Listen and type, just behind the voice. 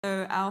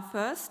So our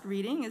first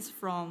reading is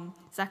from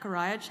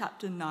Zechariah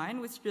chapter 9,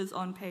 which is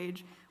on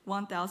page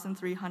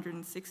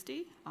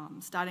 1360,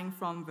 starting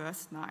from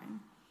verse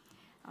 9.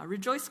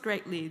 Rejoice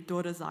greatly,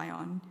 daughter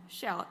Zion.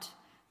 Shout,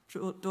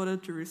 daughter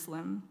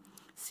Jerusalem.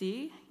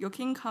 See, your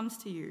king comes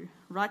to you,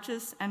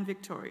 righteous and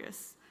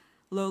victorious,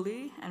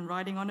 lowly and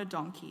riding on a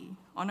donkey,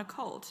 on a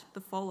colt,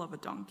 the foal of a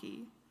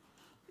donkey.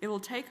 It will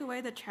take away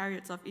the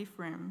chariots of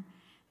Ephraim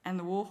and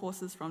the war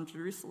horses from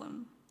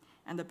Jerusalem,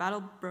 and the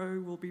battle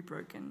bow will be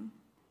broken.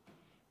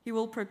 He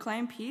will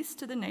proclaim peace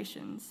to the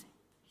nations.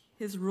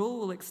 His rule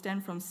will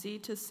extend from sea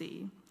to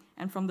sea,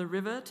 and from the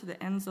river to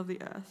the ends of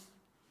the earth.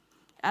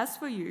 As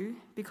for you,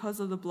 because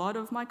of the blood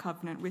of my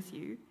covenant with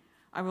you,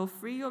 I will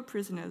free your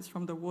prisoners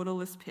from the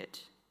waterless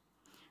pit.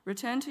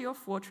 Return to your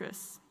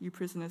fortress, you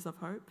prisoners of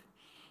hope.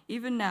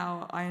 Even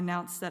now I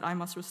announce that I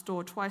must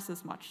restore twice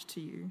as much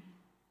to you.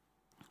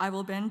 I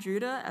will bend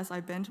Judah as I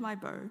bend my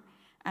bow,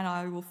 and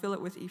I will fill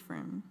it with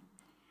Ephraim.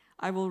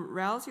 I will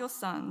rouse your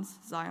sons,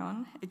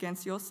 Zion,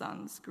 against your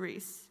sons,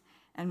 Greece,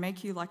 and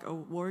make you like a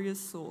warrior's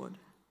sword.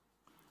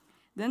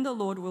 Then the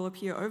Lord will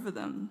appear over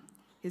them.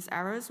 His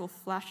arrows will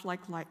flash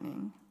like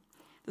lightning.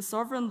 The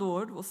sovereign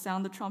Lord will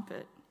sound the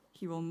trumpet.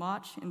 He will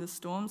march in the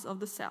storms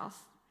of the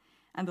south,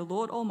 and the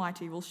Lord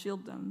Almighty will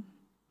shield them.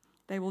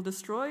 They will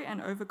destroy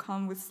and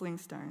overcome with sling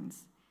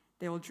stones.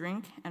 They will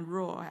drink and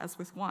roar as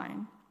with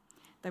wine.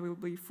 They will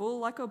be full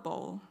like a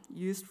bowl,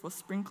 used for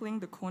sprinkling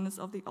the corners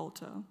of the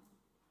altar.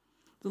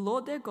 The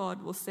Lord their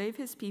God will save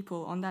his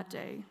people on that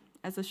day,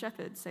 as a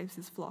shepherd saves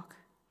his flock.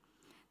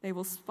 They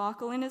will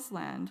sparkle in his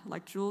land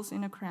like jewels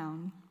in a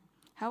crown.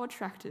 How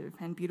attractive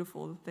and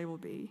beautiful they will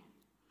be.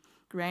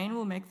 Grain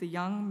will make the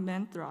young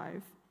men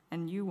thrive,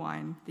 and new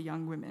wine the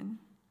young women.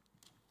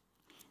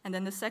 And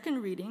then the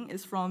second reading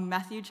is from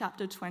Matthew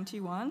chapter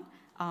 21,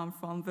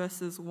 from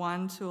verses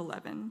 1 to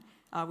 11,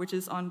 which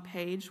is on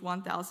page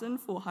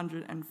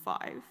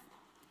 1405.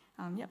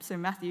 So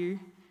Matthew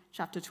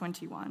chapter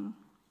 21.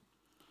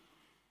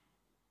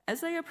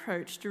 As they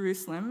approached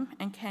Jerusalem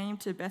and came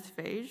to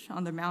Bethphage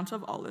on the Mount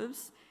of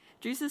Olives,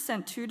 Jesus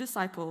sent 2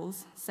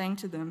 disciples, saying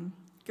to them,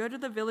 "Go to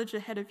the village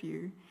ahead of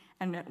you,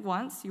 and at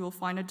once you will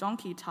find a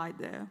donkey tied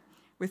there,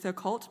 with her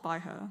colt by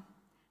her.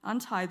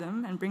 Untie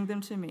them and bring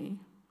them to me.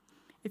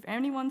 If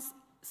anyone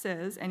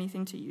says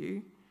anything to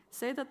you,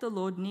 say that the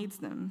Lord needs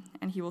them,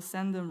 and he will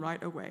send them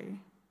right away."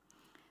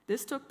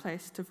 This took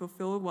place to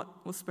fulfill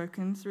what was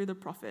spoken through the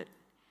prophet.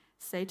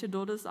 "Say to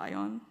daughter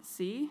Zion,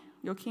 see,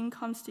 your king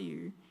comes to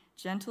you,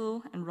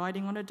 gentle and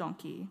riding on a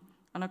donkey,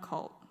 on a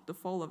colt, the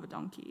foal of a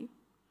donkey."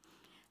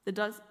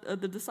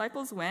 The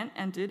disciples went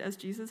and did as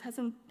Jesus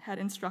had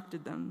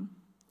instructed them.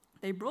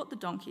 They brought the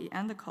donkey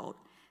and the colt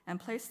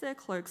and placed their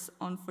cloaks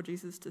on for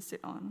Jesus to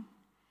sit on.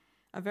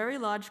 A very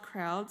large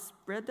crowd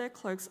spread their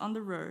cloaks on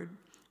the road,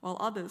 while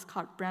others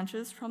cut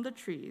branches from the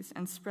trees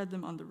and spread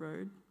them on the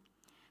road.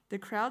 The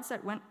crowds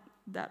that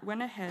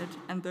went ahead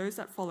and those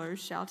that followed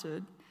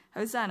shouted,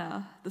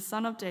 "Hosanna, the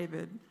Son of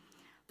David!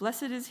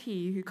 Blessed is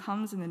he who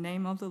comes in the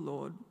name of the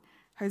Lord.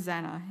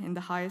 Hosanna in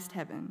the highest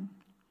heaven."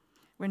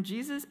 When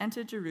Jesus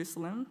entered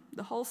Jerusalem,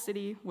 the whole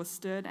city was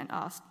stirred and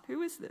asked,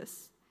 "Who is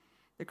this?"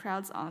 The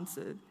crowds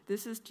answered,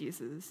 "This is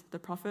Jesus, the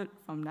prophet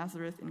from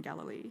Nazareth in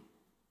Galilee."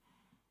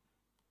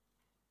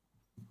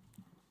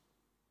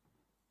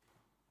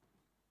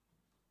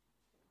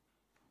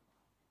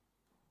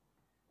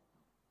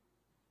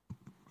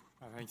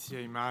 Thanks,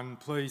 man.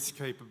 Please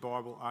keep a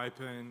Bible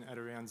open at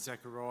around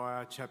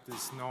Zechariah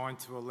chapters 9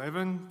 to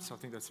 11. So I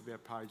think that's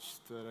about page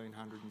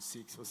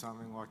 1306 or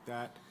something like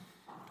that.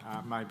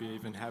 Maybe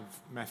even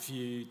have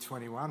Matthew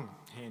 21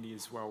 handy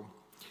as well.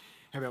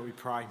 How about we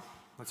pray?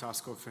 Let's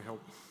ask God for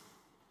help.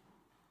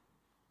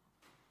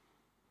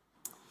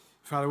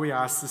 Father, we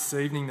ask this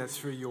evening that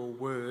through your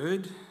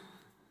word,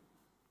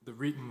 the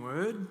written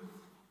word,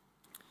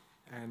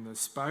 and the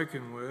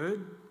spoken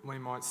word, we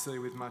might see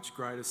with much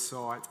greater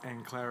sight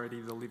and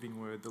clarity the living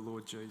word, the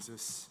Lord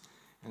Jesus.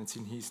 And it's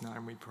in his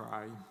name we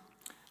pray.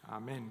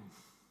 Amen.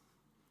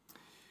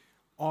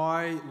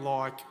 I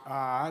like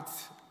art,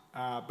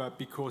 but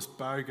because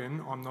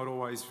bogan, I'm not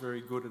always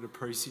very good at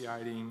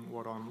appreciating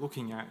what I'm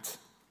looking at.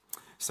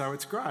 So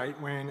it's great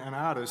when an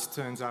artist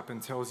turns up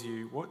and tells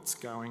you what's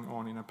going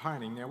on in a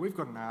painting. Now, we've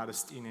got an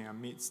artist in our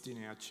midst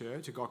in our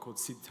church, a guy called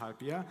Sid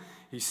Tapia.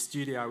 His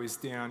studio is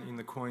down in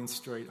the Queen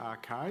Street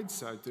Arcade,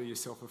 so do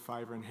yourself a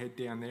favour and head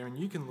down there and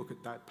you can look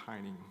at that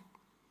painting.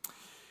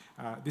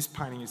 This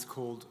painting is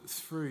called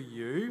Through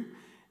You.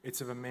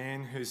 It's of a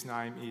man whose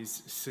name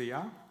is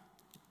Sia.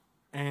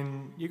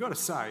 And you've got to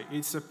say,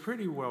 it's a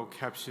pretty well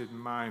captured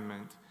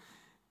moment.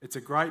 It's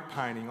a great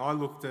painting. I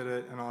looked at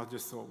it and I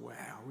just thought, wow,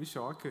 I wish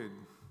I could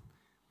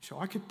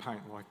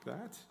paint like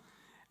that.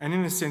 And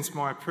in a sense,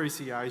 my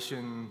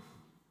appreciation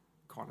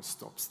kind of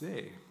stops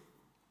there.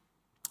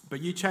 But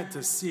you chat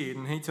to Sid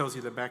and he tells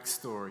you the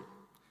backstory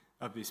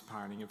of this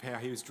painting, of how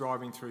he was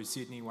driving through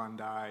Sydney one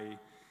day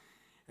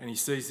and he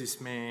sees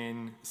this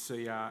man,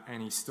 Sia,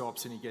 and he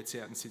stops and he gets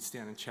out and sits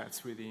down and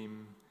chats with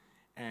him.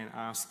 and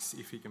asks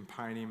if he can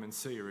paint him, and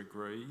Sia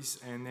agrees.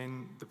 And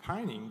then the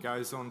painting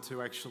goes on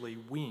to actually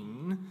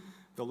win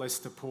the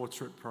Leicester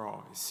Portrait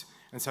Prize.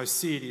 And so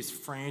Sid is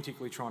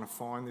frantically trying to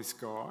find this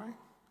guy.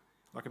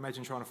 Like,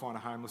 imagine trying to find a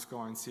homeless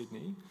guy in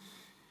Sydney.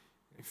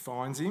 He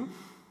finds him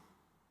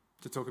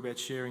to talk about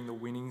sharing the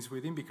winnings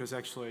with him, because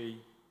actually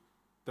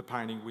the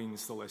painting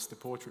wins the Leicester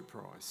Portrait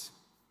Prize.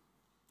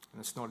 And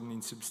it's not an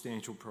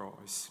insubstantial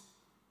prize.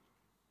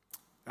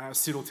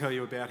 Sid will tell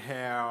you about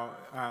how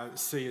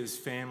Sia's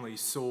family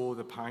saw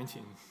the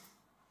painting.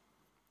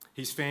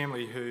 His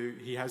family, who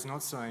he has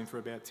not seen for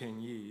about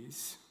 10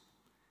 years,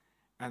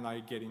 and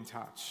they get in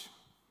touch.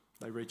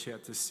 They reach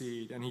out to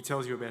Sid, and he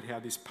tells you about how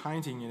this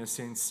painting, in a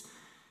sense,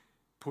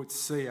 puts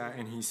Sia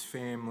and his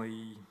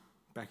family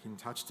back in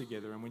touch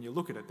together. And when you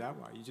look at it that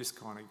way, you just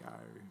kind of go,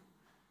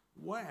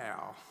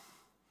 wow.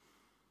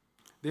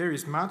 There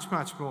is much,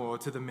 much more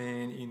to the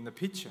man in the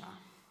picture.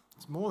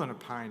 It's more than a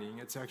painting.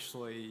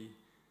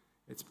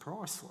 It's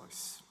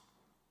priceless.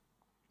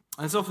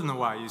 And it's often the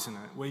way, isn't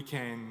it? We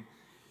can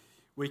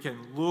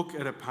look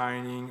at a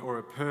painting or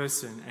a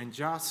person and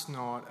just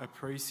not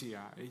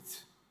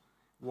appreciate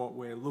what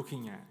we're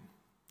looking at.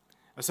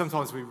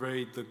 Sometimes we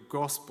read the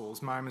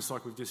Gospels, moments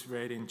like we've just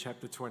read in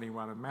chapter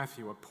 21 of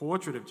Matthew, a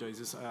portrait of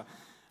Jesus, a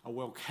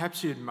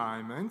well-captured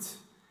moment,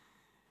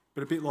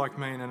 but a bit like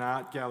me in an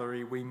art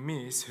gallery, we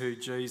miss who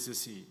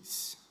Jesus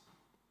is,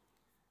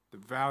 the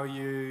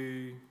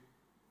value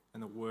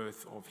and the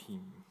worth of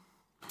him.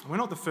 And we're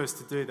not the first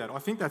to do that. I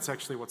think that's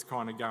actually what's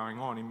kind of going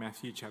on in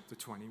Matthew chapter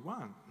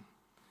 21.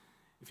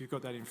 If you've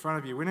got that in front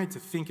of you, we need to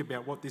think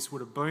about what this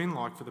would have been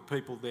like for the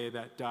people there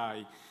that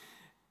day.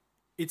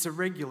 It's a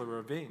regular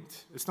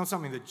event. It's not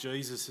something that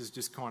Jesus has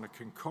just kind of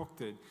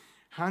concocted.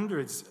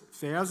 Hundreds,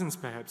 thousands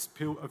perhaps,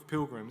 of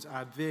pilgrims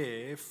are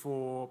there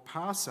for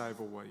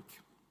Passover week.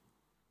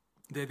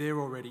 They're there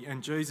already,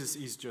 and Jesus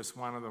is just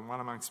one of them, one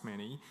amongst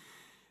many.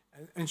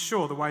 And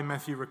sure, the way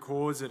Matthew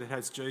records it, it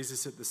has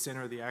Jesus at the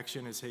centre of the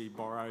action as he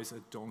borrows a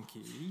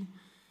donkey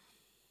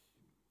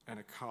and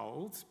a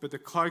colt. But the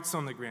cloaks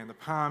on the ground, the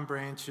palm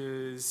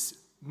branches,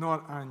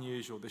 not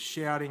unusual. The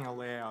shouting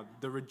aloud,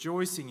 the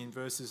rejoicing in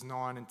verses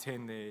 9 and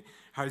 10 there.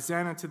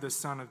 Hosanna to the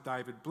Son of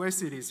David.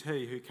 Blessed is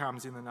he who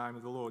comes in the name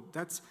of the Lord.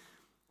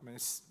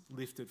 It's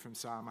lifted from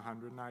Psalm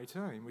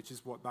 118, which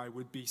is what they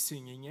would be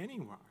singing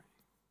anyway,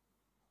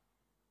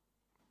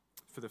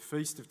 for the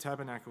Feast of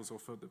Tabernacles or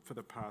for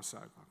the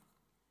Passover.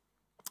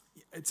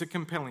 It's a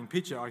compelling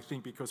picture, I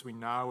think, because we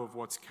know of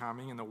what's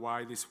coming and the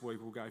way this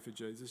week will go for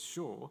Jesus,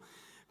 sure.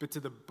 But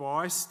to the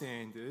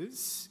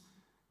bystanders,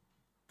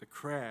 the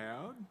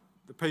crowd,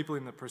 the people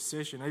in the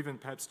procession, even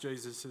perhaps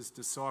Jesus'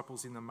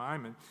 disciples in the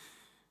moment,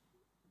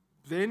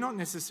 they're not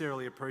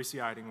necessarily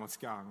appreciating what's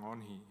going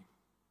on here,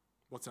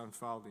 what's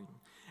unfolding.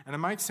 And it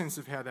makes sense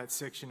of how that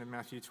section of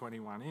Matthew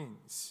 21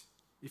 ends.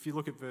 If you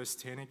look at verse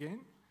 10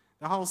 again,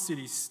 the whole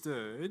city's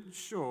stirred,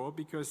 sure,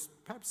 because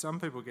perhaps some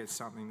people get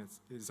something that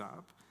is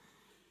up.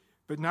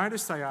 But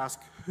notice they ask,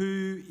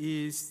 who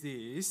is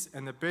this?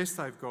 And the best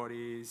they've got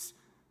is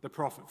the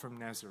prophet from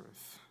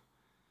Nazareth.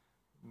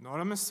 Not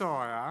a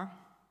Messiah,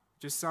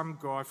 just some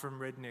guy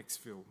from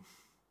Rednecksville.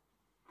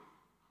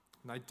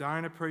 And they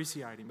don't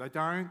appreciate him. They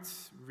don't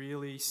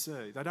really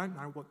see. They don't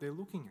know what they're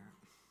looking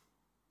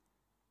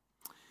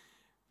at.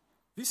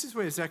 This is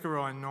where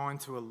Zechariah 9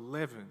 to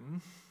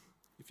 11,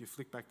 if you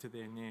flick back to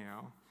there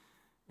now,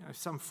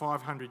 some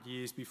 500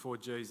 years before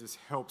Jesus,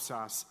 helps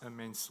us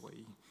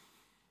immensely.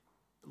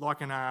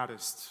 Like an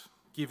artist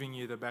giving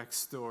you the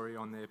backstory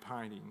on their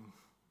painting.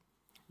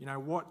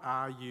 What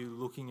are you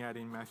looking at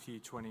in Matthew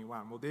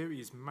 21? Well, there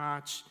is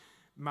much,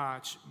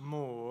 much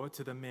more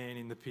to the man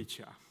in the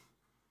picture.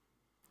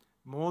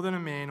 More than a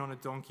man on a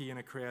donkey in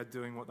a crowd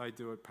doing what they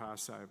do at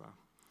Passover.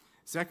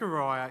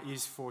 Zechariah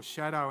is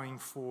foreshadowing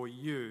for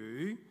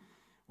you,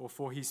 or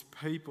for his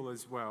people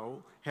as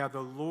well, how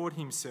the Lord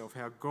himself,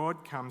 how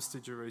God comes to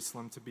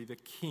Jerusalem to be the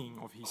king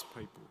of his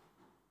people,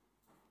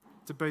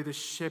 to be the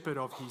shepherd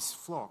of his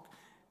flock.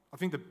 I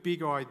think the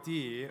big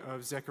idea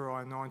of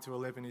Zechariah 9 to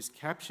 11 is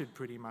captured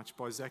pretty much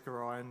by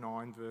Zechariah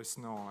 9 verse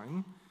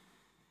 9.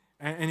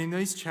 And in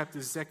these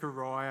chapters,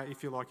 Zechariah,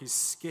 if you like, is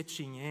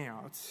sketching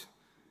out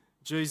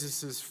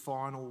Jesus'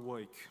 final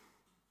week.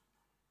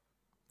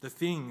 The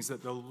things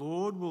that the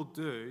Lord will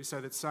do,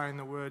 so that, say in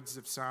the words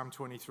of Psalm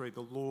 23,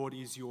 the Lord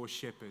is your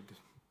shepherd.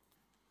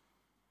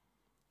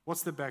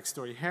 What's the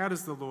backstory? How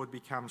does the Lord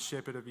become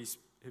shepherd of his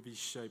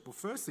sheep? Well,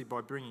 firstly,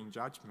 by bringing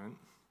judgment.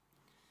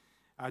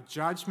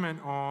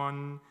 Judgment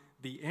on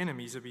the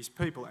enemies of his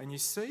people. And you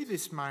see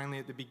this mainly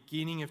at the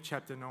beginning of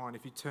chapter 9.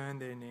 If you turn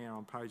there now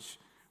on page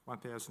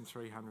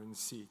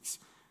 1306,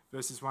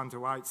 verses 1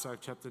 to 8, so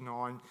chapter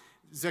 9,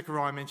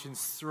 Zechariah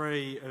mentions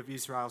three of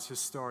Israel's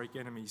historic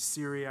enemies: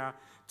 Syria,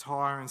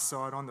 Tyre and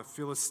Sidon, the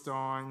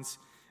Philistines.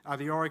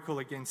 The oracle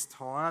against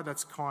Tyre,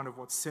 that's kind of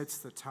what sets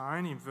the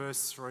tone in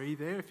verse 3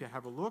 there, if you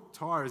have a look.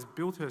 Tyre has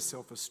built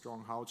herself a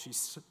stronghold.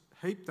 She's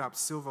heaped up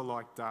silver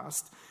like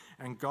dust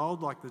and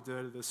gold like the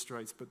dirt of the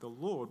streets, but the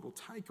Lord will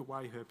take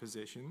away her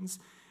possessions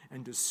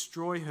and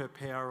destroy her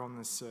power on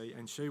the sea,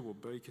 and she will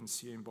be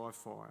consumed by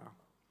fire.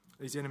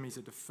 These enemies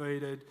are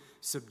defeated,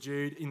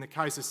 subdued. In the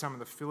case of some of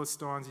the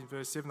Philistines in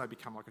verse 7, they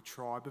become like a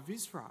tribe of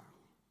Israel.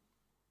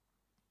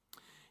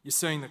 You're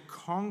seeing the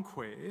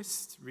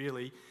conquest,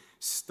 really,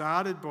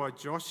 started by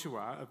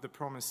Joshua of the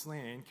Promised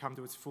Land, come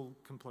to its full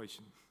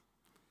completion.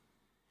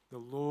 The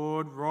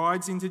Lord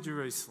rides into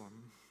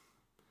Jerusalem.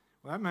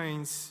 Well, that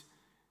means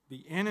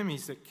the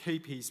enemies that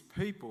keep his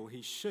people,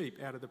 his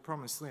sheep, out of the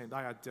Promised Land, they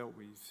are dealt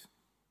with.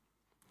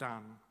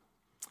 Done.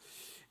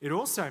 It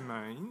also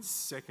means,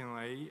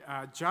 secondly,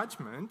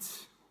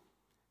 judgment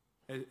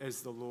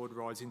as the Lord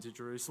rides into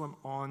Jerusalem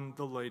on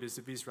the leaders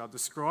of Israel,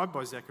 described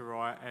by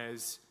Zechariah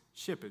as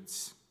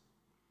shepherds.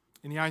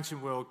 In the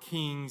ancient world,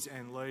 kings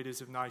and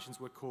leaders of nations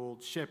were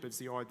called shepherds,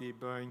 the idea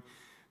being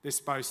they're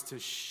supposed to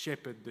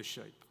shepherd the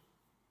sheep,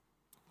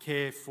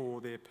 care for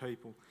their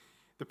people.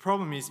 The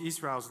problem is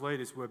Israel's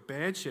leaders were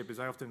bad shepherds.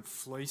 They often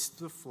fleeced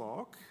the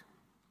flock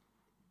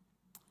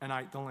and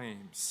ate the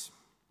lambs.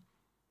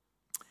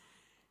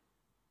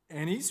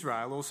 And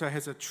Israel also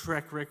has a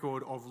track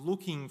record of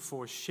looking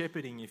for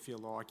shepherding, if you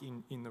like,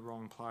 in the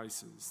wrong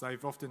places.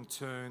 They've often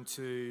turned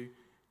to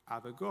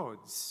other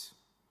gods,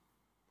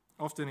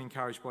 often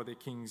encouraged by their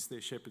kings,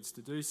 their shepherds,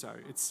 to do so.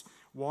 It's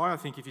why I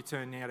think if you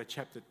turn now to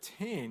chapter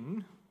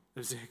 10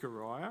 of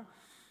Zechariah,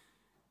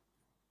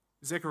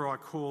 Zechariah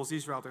calls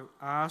Israel to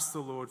ask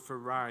the Lord for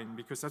rain,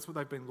 because that's what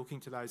they've been looking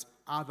to, those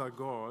other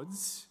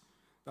gods,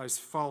 those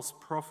false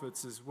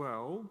prophets as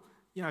well,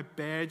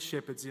 bad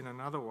shepherds in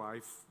another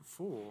way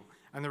for.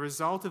 And the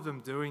result of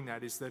them doing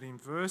that is that in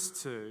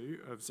verse 2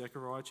 of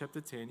Zechariah chapter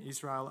 10,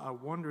 Israel are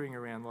wandering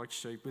around like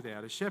sheep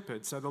without a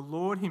shepherd. So the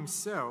Lord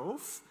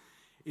himself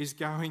is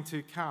going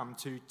to come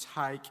to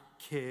take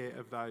care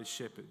of those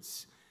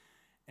shepherds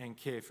and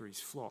care for his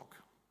flock.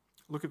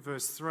 Look at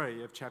verse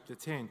 3 of chapter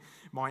 10.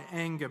 My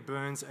anger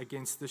burns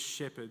against the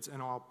shepherds,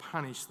 and I'll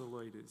punish the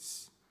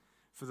leaders.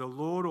 For the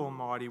Lord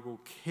Almighty will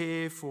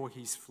care for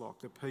his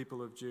flock, the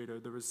people of Judah.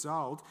 The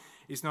result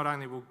is not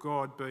only will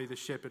God be the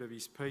shepherd of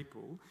his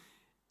people,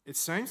 it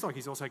seems like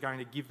he's also going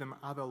to give them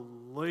other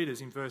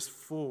leaders. In verse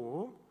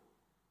 4,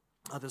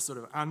 other sort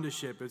of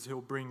under-shepherds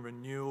who'll bring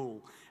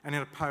renewal. And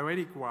in a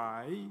poetic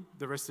way,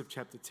 the rest of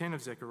chapter 10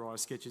 of Zechariah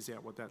sketches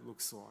out what that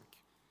looks like.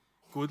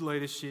 Good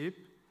leadership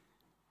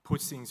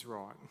puts things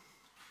right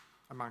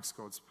amongst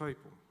God's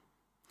people.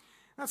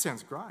 That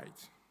sounds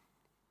great.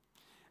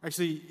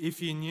 Actually,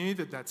 if you knew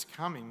that that's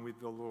coming with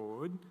the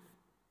Lord,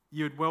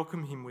 you'd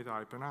welcome him with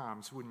open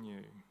arms, wouldn't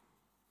you?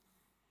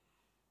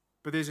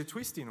 But there's a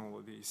twist in all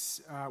of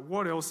this.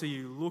 What else are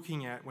you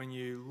looking at when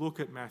you look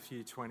at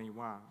Matthew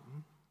 21?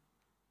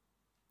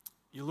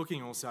 You're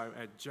looking also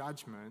at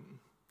judgment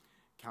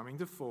coming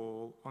to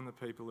fall on the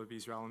people of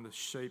Israel and the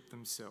sheep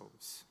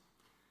themselves.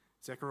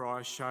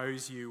 Zechariah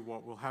shows you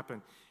what will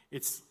happen.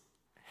 It's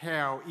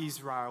how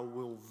Israel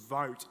will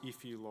vote,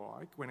 if you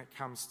like, when it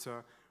comes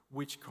to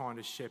which kind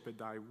of shepherd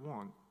they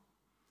want.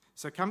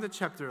 So come to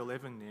chapter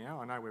 11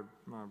 now. I know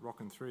we're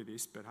rocking through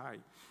this, but hey.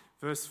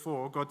 Verse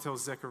 4, God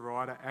tells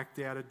Zechariah to act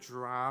out a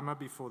drama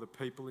before the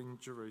people in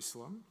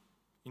Jerusalem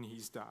in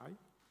his day.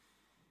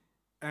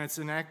 And it's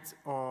an act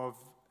of,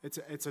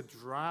 it's a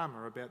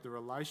drama about the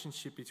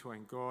relationship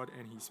between God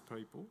and his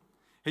people.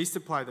 He's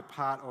to play the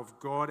part of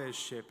God as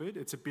shepherd.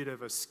 It's a bit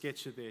of a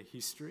sketch of their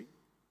history.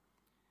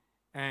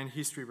 And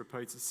history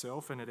repeats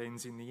itself and it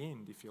ends in the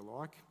end, if you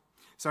like.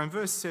 So in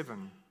verse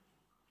 7,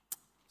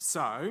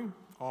 so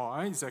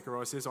I,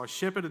 Zechariah says, I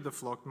shepherded the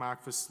flock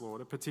marked for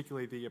slaughter,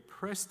 particularly the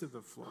oppressed of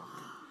the flock.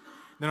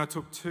 Then I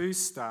took 2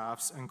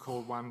 staffs and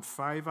called one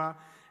favour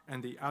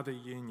and the other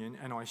union,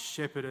 and I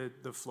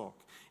shepherded the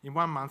flock. In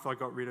 1 month I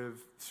got rid of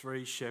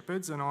 3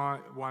 shepherds, and I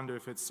wonder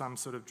if it's some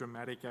sort of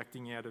dramatic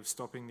acting out of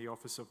stopping the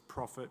office of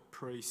prophet,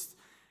 priest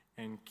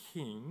and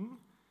king,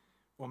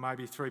 or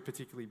maybe 3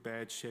 particularly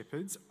bad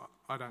shepherds.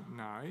 I don't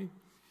know.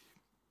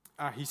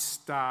 His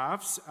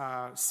staffs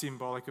are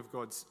symbolic of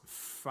God's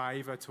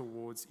favour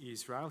towards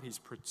Israel, his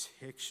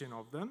protection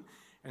of them,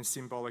 and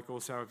symbolic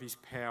also of his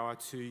power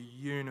to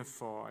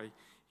unify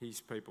his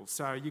people.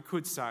 So you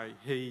could say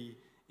he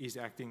is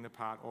acting the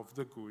part of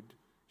the good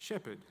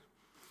shepherd.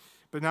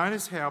 But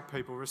notice how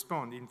people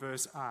respond. In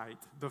verse 8,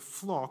 the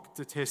flock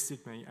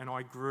detested me and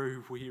I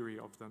grew weary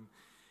of them.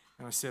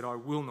 And I said, I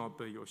will not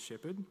be your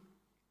shepherd.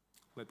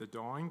 Let the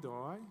dying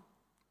die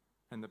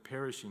and the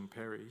perishing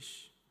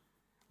perish.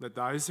 Let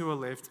those who are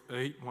left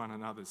eat one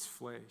another's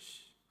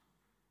flesh.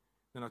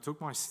 Then I took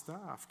my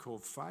staff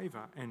called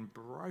favour and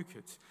broke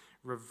it,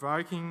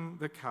 revoking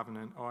the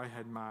covenant I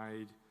had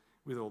made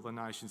with all the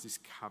nations. This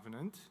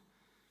covenant,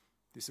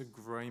 this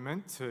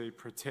agreement to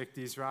protect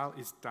Israel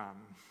is done.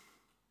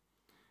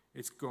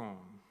 It's gone.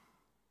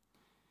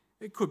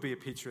 It could be a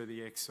picture of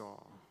the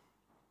exile.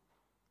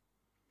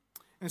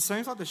 And it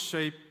seems like the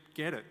sheep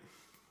get it.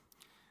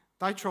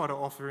 They try to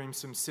offer him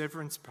some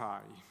severance pay.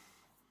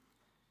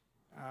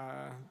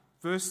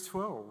 Verse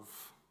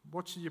 12,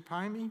 what should you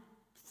pay me?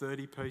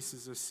 30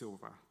 pieces of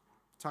silver.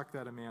 Tuck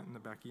that amount in the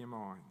back of your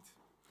mind.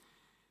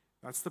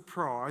 That's the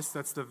price,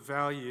 that's the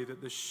value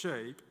that the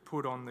sheep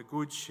put on the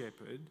good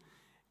shepherd.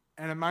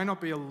 And it may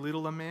not be a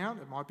little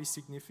amount, it might be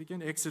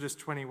significant. Exodus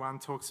 21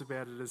 talks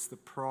about it as the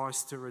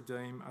price to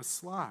redeem a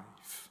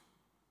slave.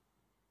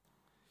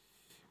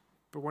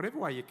 But whatever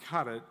way you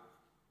cut it,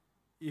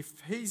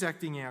 if he's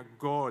acting out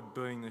God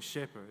being the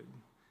shepherd,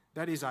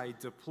 that is a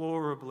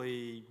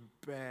deplorably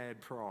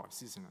bad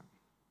price, isn't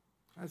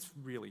it? That's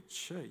really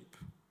cheap.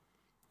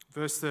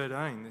 Verse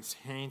 13, this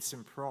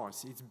handsome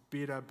price, it's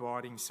bitter,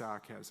 biting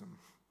sarcasm.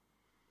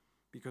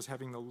 Because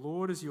having the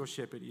Lord as your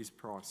shepherd is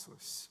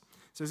priceless.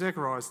 So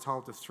Zechariah is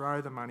told to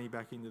throw the money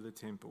back into the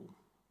temple,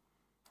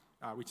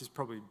 which is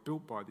probably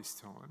built by this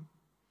time.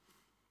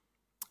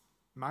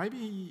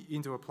 Maybe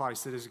into a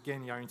place that is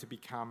again going to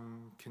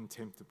become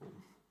contemptible.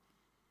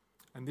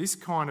 And this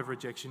kind of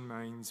rejection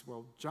means,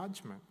 well,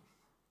 judgment.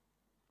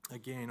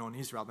 Again, on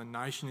Israel, the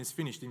nation is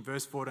finished. In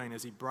verse 14,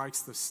 as he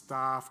breaks the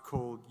staff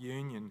called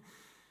union,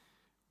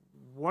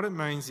 what it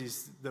means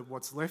is that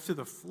what's left of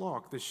the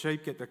flock, the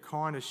sheep get the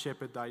kind of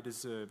shepherd they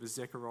deserve, as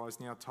Zechariah is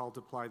now told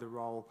to play the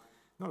role,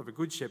 not of a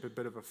good shepherd,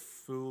 but of a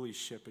foolish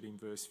shepherd in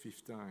verse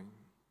 15.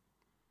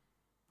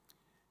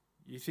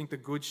 You think the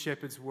good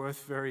shepherd's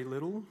worth very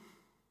little?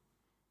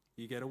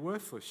 You get a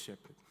worthless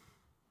shepherd.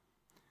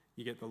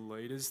 You get the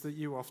leaders that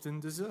you often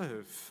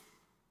deserve.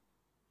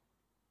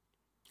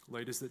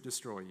 Leaders that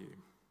destroy you.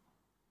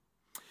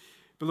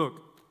 But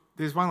look,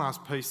 there's one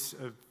last piece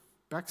of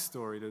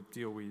backstory to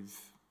deal with.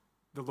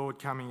 The Lord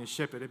coming as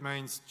shepherd, it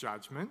means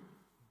judgment,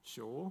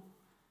 sure.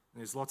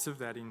 There's lots of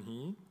that in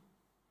here.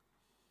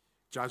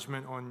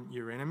 Judgment on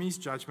your enemies,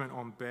 judgment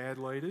on bad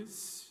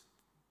leaders,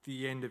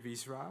 the end of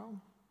Israel.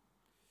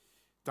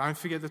 Don't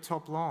forget the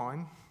top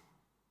line,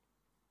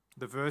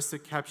 the verse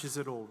that captures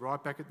it all,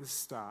 right back at the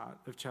start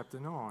of chapter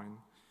 9.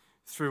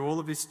 Through all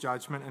of this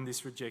judgment and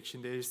this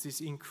rejection, there's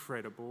this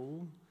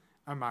incredible,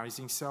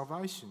 amazing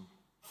salvation.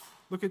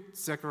 Look at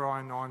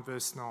Zechariah 9,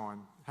 verse 9.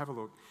 Have a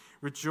look.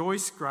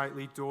 Rejoice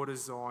greatly, daughter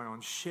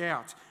Zion.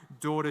 Shout,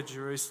 daughter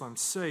Jerusalem.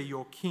 See,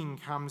 your king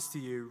comes to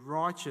you,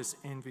 righteous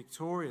and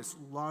victorious,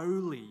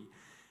 lowly,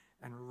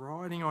 and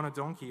riding on a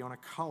donkey, on a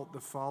colt,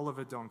 the foal of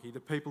a donkey. The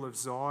people of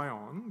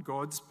Zion,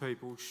 God's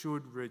people,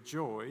 should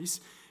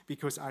rejoice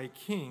because a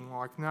king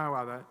like no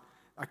other,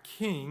 a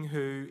king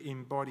who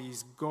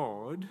embodies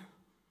God,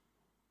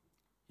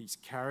 his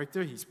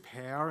character, his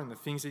power, and the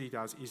things that he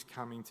does is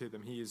coming to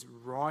them. He is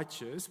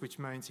righteous, which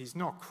means he's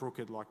not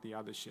crooked like the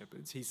other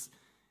shepherds. He's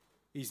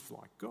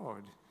like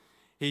God.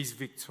 He's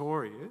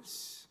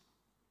victorious.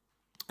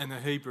 And the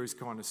Hebrew is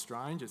kind of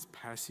strange. It's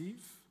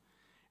passive.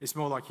 It's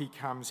more like he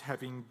comes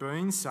having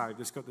been saved.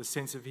 It's got the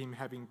sense of him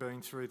having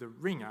been through the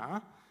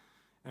ringer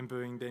and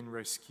being then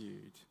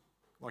rescued.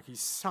 Like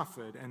he's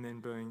suffered and then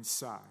being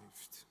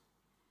saved.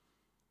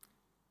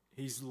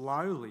 He's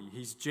lowly,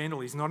 he's gentle,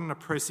 he's not an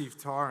oppressive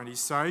tyrant.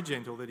 He's so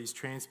gentle that his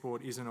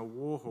transport isn't a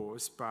war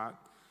horse, but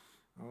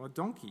a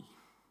donkey.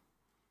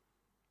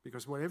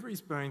 Because whatever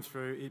he's been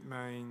through, it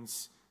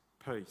means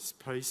peace.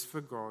 Peace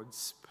for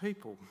God's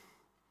people.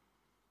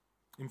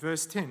 In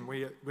verse 10,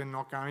 we're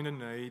not going to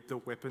need the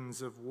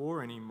weapons of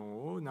war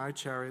anymore, no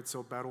chariots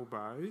or battle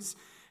bows.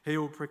 He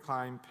will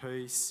proclaim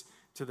peace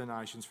to the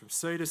nations from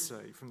sea to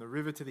sea, from the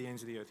river to the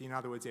ends of the earth. In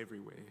other words,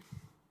 everywhere.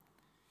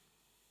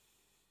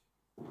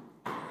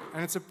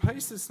 And it's a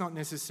peace that's not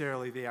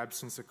necessarily the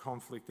absence of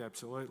conflict,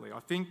 absolutely. I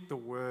think the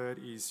word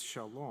is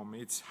shalom.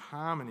 It's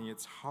harmony,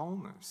 it's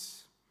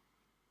wholeness.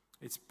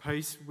 It's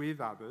peace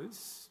with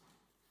others,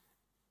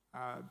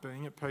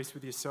 being at peace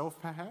with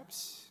yourself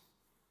perhaps,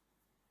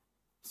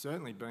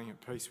 certainly being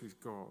at peace with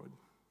God,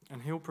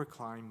 and he'll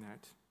proclaim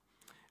that.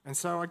 And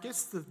so I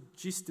guess the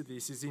gist of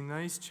this is in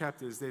these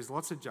chapters there's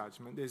lots of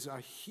judgment, there's a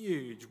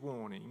huge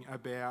warning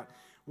about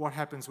what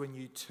happens when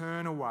you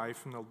turn away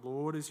from the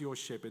Lord as your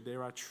shepherd.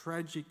 There are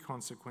tragic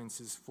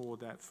consequences for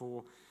that,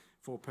 for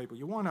people.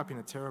 You wind up in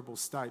a terrible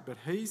state, but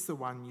he's the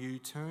one you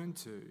turn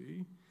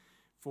to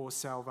for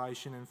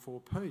salvation and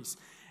for peace.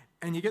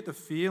 And you get the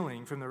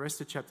feeling from the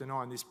rest of chapter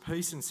 9, this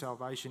peace and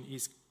salvation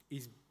is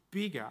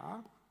bigger,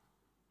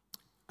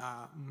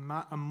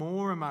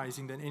 more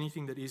amazing than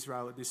anything that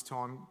Israel at this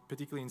time,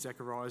 particularly in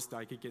Zechariah's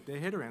day, could get their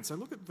head around. So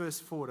look at verse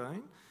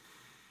 14.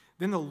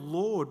 Then the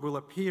Lord will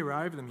appear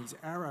over them. His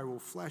arrow will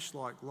flash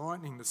like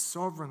lightning. The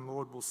sovereign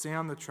Lord will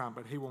sound the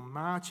trumpet. He will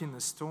march in the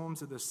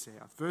storms of the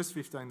south. Verse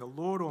 15, the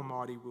Lord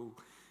Almighty will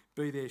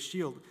be their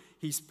shield.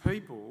 His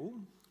people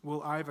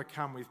will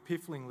overcome with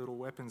piffling little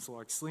weapons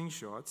like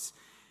slingshots.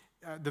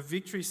 The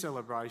victory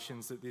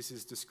celebrations that this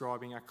is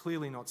describing are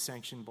clearly not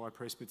sanctioned by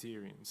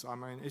Presbyterians. I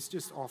mean, it's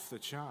just off the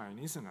chain,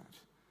 isn't it?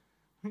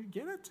 You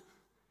get it?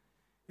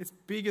 It's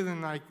bigger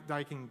than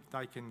they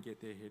can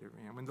get their head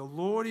around. When the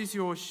Lord is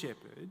your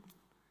shepherd,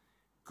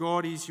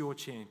 God is your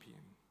champion.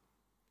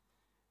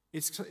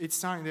 It's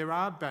saying there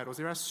are battles,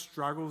 there are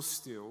struggles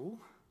still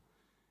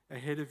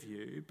ahead of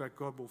you, but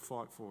God will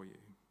fight for you.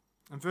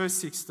 And verse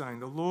 16,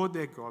 the Lord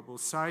their God will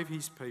save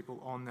his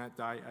people on that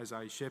day as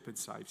a shepherd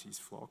saves his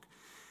flock.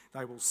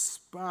 They will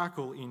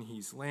sparkle in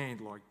his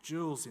land like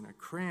jewels in a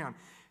crown.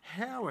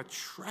 How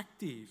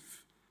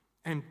attractive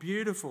and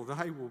beautiful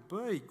they will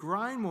be.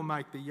 Grain will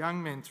make the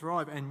young men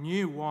thrive, and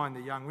new wine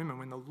the young women.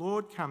 When the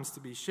Lord comes to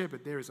be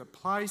shepherd, there is a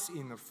place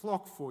in the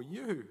flock for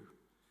you,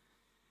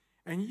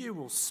 and you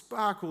will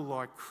sparkle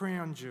like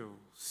crown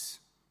jewels.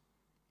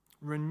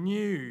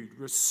 Renewed,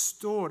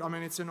 restored. I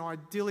mean, it's an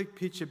idyllic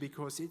picture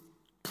because it's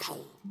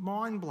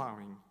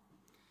mind-blowing.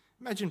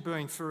 Imagine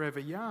being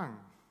forever young.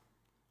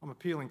 I'm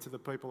appealing to the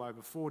people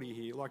over 40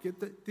 here.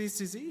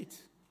 This is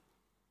it.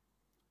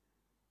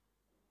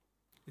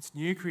 It's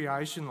new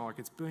creation, like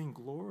it's being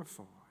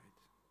glorified.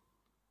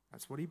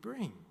 That's what he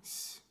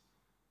brings.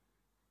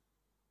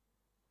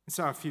 And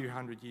so a few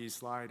hundred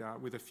years later,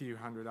 with a few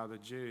hundred other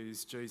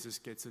Jews, Jesus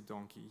gets a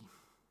donkey.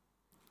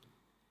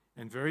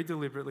 And very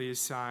deliberately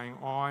is saying,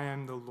 I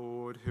am the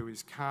Lord who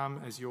is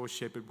come as your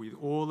shepherd with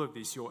all of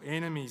this. Your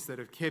enemies that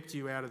have kept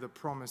you out of the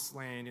promised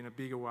land in a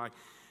bigger way,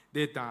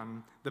 they're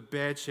done. The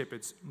bad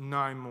shepherds,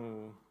 no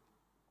more.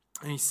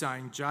 And he's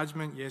saying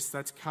judgment, yes,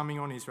 that's coming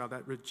on Israel.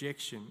 That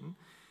rejection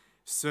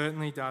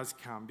certainly does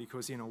come,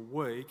 because in a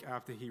week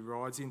after he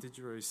rides into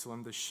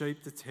Jerusalem, the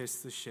sheep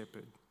detest the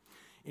shepherd.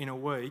 In a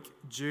week,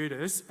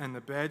 Judas and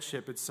the bad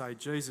shepherds say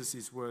Jesus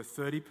is worth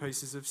 30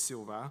 pieces of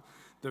silver,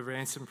 the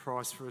ransom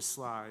price for a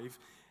slave.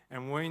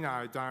 And we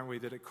know, don't we,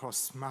 that it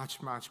costs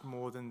much, much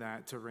more than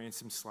that to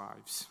ransom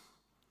slaves.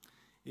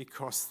 It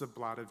costs the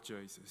blood of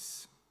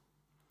Jesus.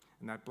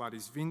 And that blood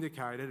is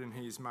vindicated, and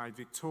he is made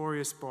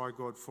victorious by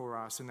God for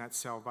us. And that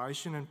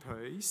salvation and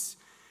peace,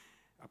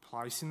 a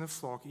place in the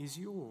flock, is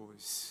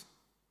yours.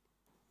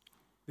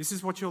 This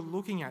is what you're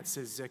looking at,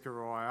 says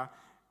Zechariah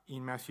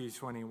in Matthew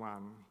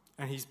 21.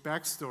 And his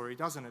backstory,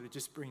 doesn't it? It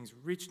just brings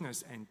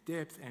richness and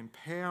depth and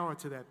power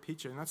to that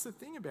picture. And that's the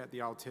thing about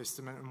the Old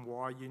Testament and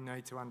why you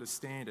need to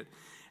understand it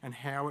and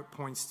how it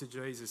points to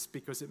Jesus,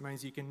 because it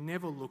means you can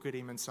never look at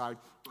him and say,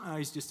 oh,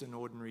 he's just an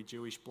ordinary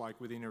Jewish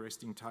bloke with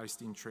interesting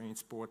taste in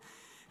transport.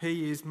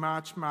 He is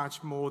much,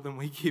 much more than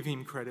we give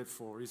him credit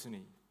for, isn't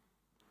he?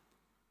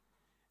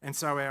 And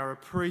so our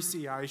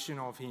appreciation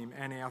of him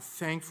and our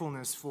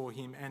thankfulness for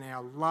him and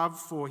our love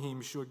for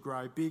him should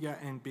grow bigger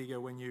and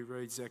bigger when you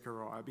read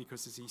Zechariah,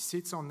 because as he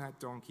sits on that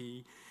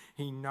donkey,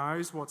 he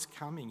knows what's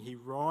coming. He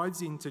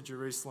rides into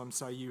Jerusalem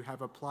so you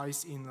have a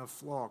place in the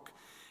flock.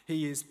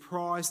 He is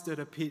priced at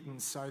a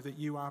pittance so that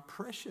you are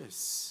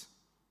precious,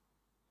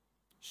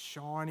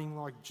 shining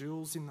like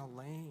jewels in the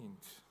land.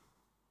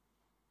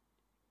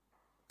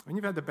 When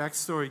you've had the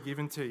backstory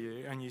given to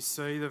you and you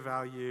see the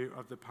value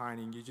of the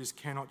painting, you just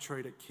cannot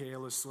treat it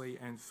carelessly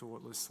and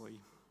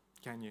thoughtlessly,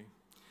 can you?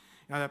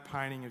 You know that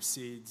painting of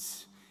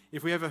Sid's?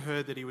 If we ever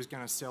heard that he was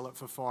going to sell it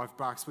for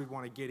 $5, we'd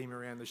want to get him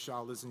around the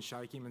shoulders and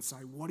shake him and say,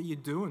 what are you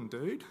doing,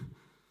 dude?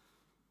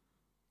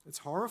 It's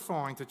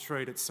horrifying to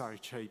treat it so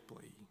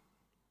cheaply.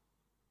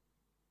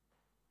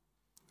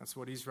 That's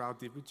what Israel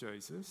did with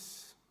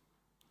Jesus.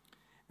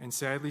 And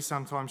sadly,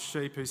 sometimes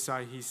sheep who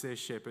say he's their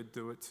shepherd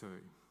do it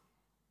too.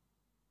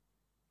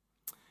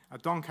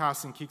 Don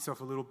Carson kicks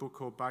off a little book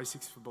called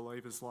Basics for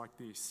Believers like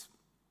this.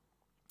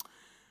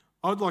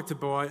 I'd like to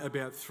buy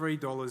about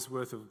 $3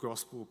 worth of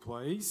gospel,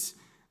 please.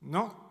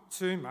 Not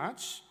too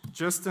much,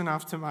 just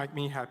enough to make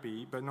me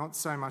happy, but not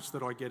so much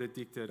that I get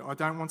addicted. I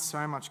don't want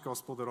so much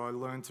gospel that I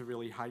learn to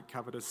really hate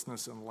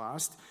covetousness and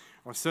lust.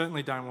 I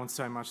certainly don't want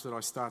so much that I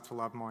start to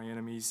love my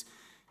enemies,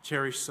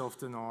 cherish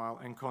self-denial,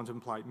 and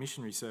contemplate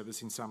missionary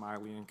service in some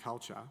alien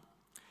culture.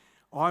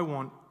 I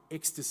want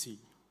ecstasy,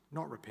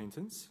 not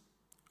repentance.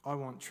 I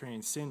want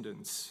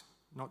transcendence,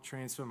 not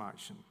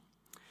transformation.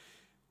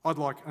 I'd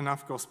like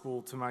enough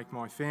gospel to make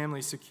my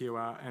family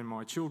secure and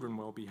my children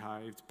well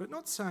behaved, but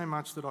not so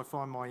much that I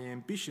find my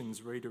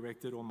ambitions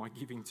redirected or my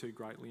giving too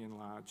greatly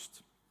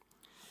enlarged.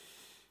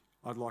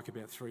 I'd like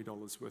about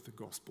 $3 worth of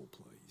gospel,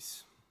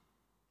 please.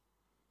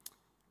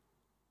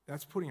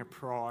 That's putting a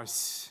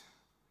price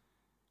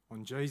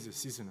on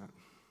Jesus, isn't it?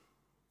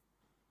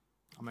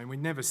 I mean, we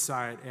never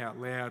say it out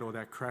loud or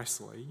that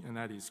crassly, and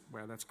that is,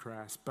 well, that's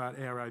crass, but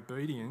our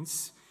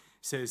obedience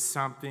says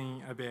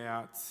something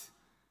about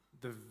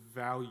the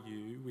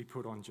value we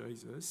put on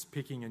Jesus,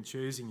 picking and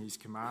choosing his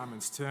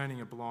commandments,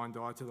 turning a blind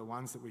eye to the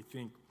ones that we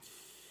think,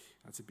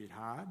 that's a bit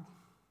hard,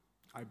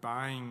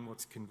 obeying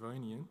what's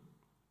convenient.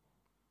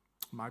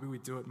 Maybe we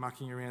do it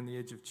mucking around the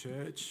edge of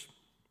church,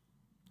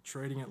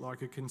 treating it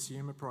like a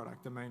consumer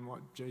product. I mean,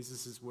 what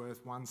Jesus is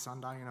worth one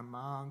Sunday in a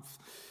month.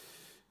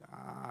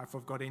 If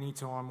I've got any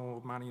time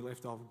or money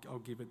left,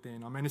 I'll give it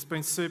then. I mean, it's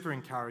been super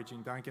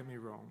encouraging, don't get me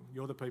wrong.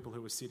 You're the people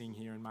who are sitting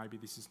here and maybe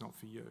this is not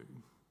for you.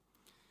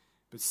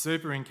 But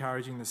super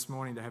encouraging this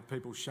morning to have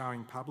people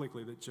showing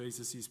publicly that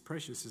Jesus is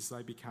precious as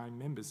they became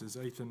members, as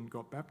Ethan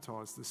got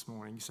baptised this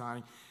morning,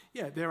 saying,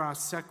 yeah, there are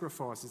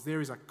sacrifices,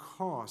 there is a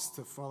cost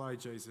to follow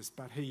Jesus,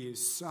 but he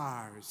is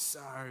so, so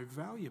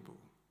valuable.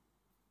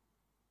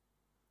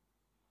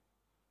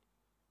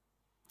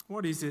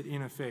 What is it,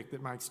 in effect,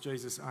 that makes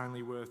Jesus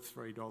only worth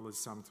 $3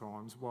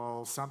 sometimes,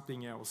 while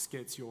something else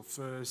gets your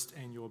first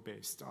and your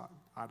best?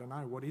 I don't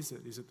know. What is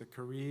it? Is it the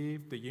career,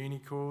 the uni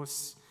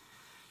course,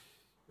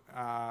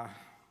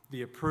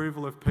 the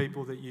approval of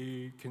people that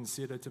you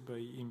consider to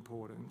be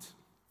important?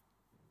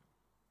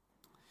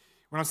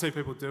 When I see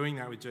people doing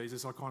that with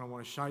Jesus, I kind of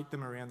want to shake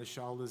them around the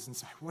shoulders and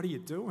say, what are you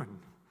doing?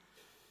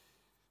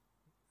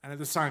 And at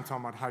the same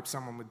time, I'd hope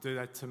someone would do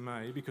that to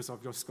me, because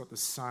I've just got the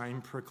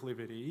same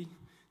proclivity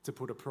to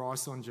put a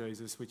price on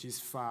Jesus, which is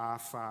far,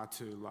 far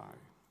too low.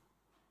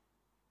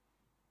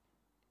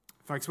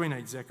 Folks, we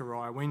need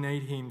Zechariah. We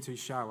need him to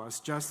show us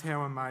just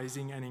how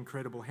amazing and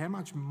incredible, how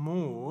much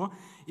more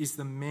is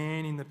the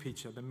man in the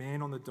picture, the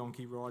man on the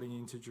donkey riding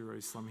into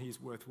Jerusalem.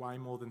 He's worth way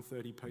more than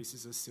 30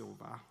 pieces of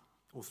silver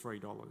or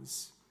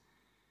 $3.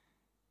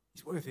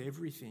 He's worth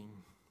everything.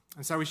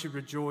 And so we should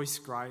rejoice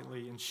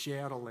greatly and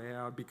shout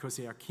aloud, because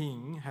our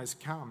King has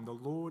come. The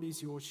Lord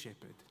is your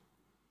shepherd.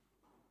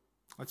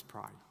 Let's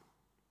pray.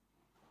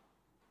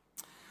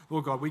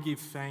 Lord God, we give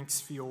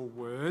thanks for your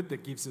word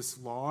that gives us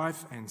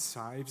life and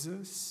saves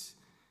us.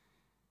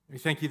 We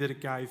thank you that it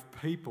gave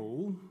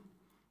people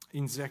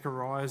in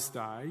Zechariah's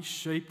day,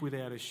 sheep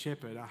without a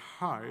shepherd, a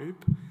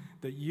hope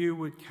that you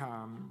would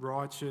come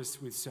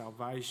righteous with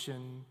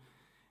salvation,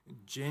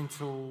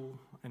 gentle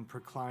and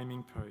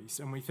proclaiming peace.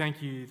 And we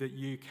thank you that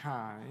you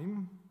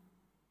came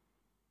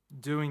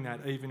doing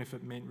that, even if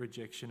it meant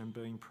rejection and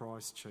being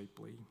priced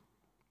cheaply.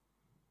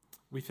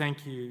 We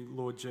thank you,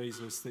 Lord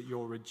Jesus, that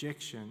your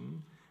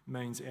rejection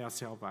means our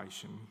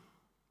salvation.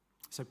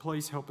 So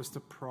please help us to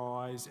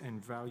prize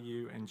and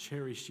value and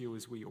cherish you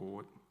as we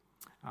ought.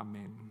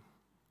 Amen.